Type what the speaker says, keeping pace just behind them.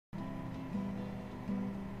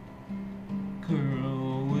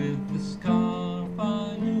scarf,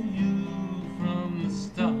 I knew you from the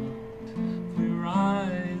start, for your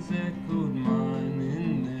eyes echoed mine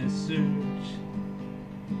in their search.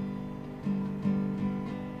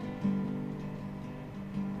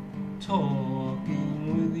 Talking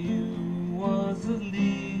with you was the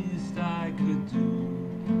least I could do,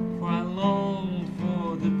 for I longed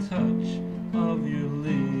for the touch of your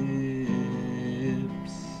lips.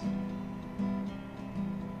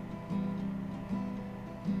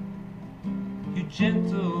 Your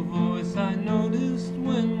gentle voice I noticed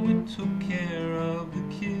when we took care of the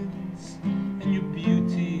kids, and your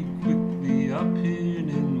beauty quickly appeared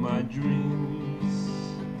in my dreams.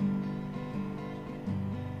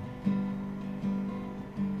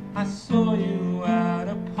 I saw you at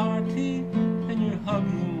a party, and your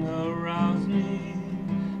hugging aroused me,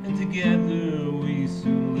 and together we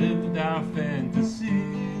soon lived our fantasies.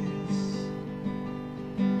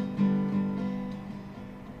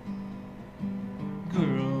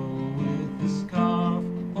 Girl with the scarf,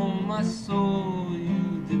 oh my soul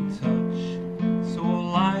you did touch, so a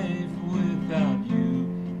life without you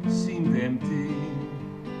seemed empty.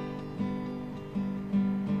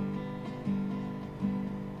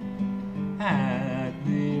 At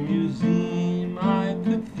the museum I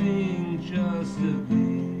could think just of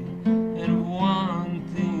thee, and of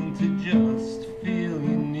wanting to just feel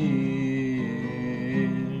you near.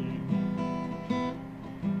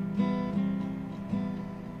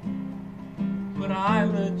 But I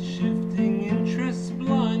let shifting interests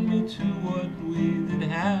blind me to what we did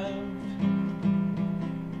have,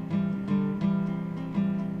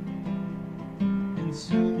 and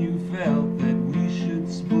soon you felt that we should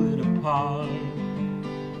split apart.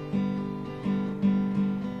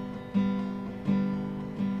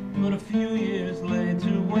 But a few years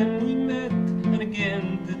later when we met and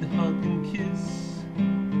again did hug and kiss,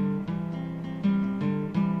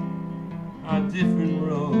 our different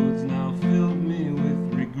roads now filled me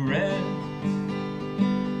with regret.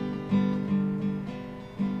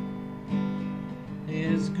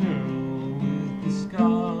 Yes, girl with the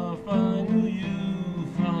scarf, I knew you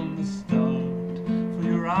from the start, for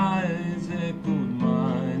your eyes echoed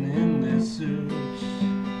mine in their search.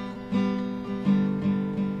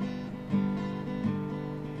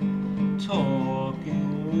 Tall